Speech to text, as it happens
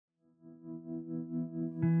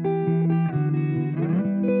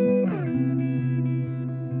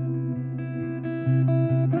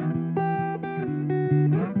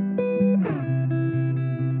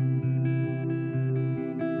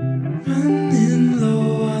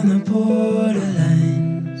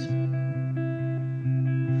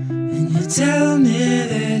tell me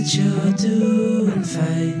that you're doing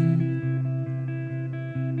fine.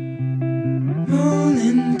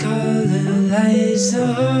 Morning color lights the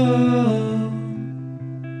hall,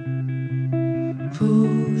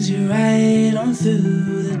 pulls you right on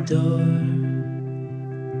through the door.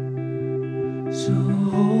 So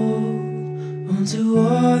hold on to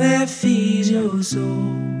all that feeds your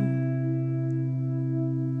soul.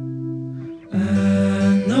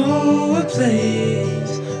 I know a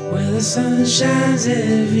place where the sun shines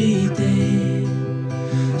every day.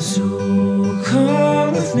 So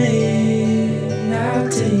come with me, I'll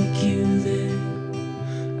take you there,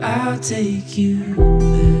 I'll take you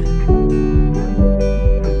there.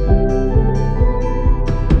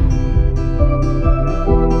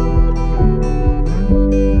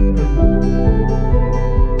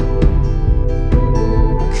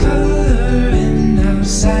 Coloring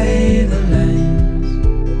outside the lines,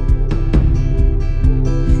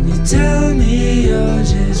 and you tell me you're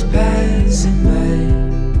just passing by,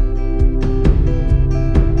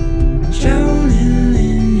 drowning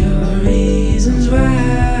in your reasons why.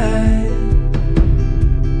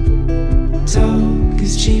 Talk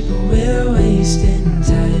is cheap, but we're wasting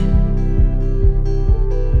time.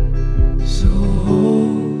 So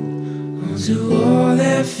hold on to all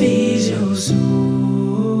that feeds your soul.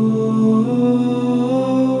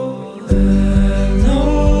 I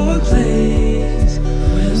know a place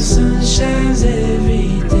where the sun shines every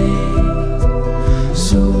day.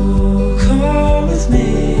 So come with me,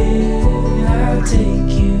 I'll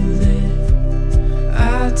take you there,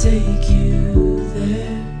 I'll take you there.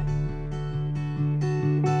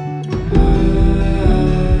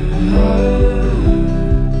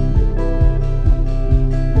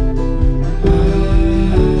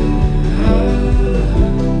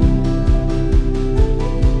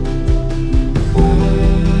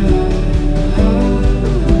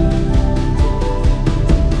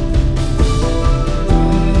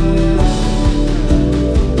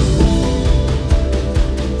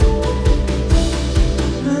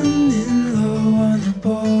 Running low on the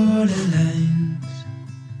borderlines,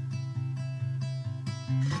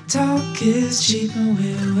 talk is cheap and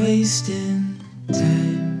we're wasting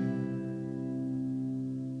time.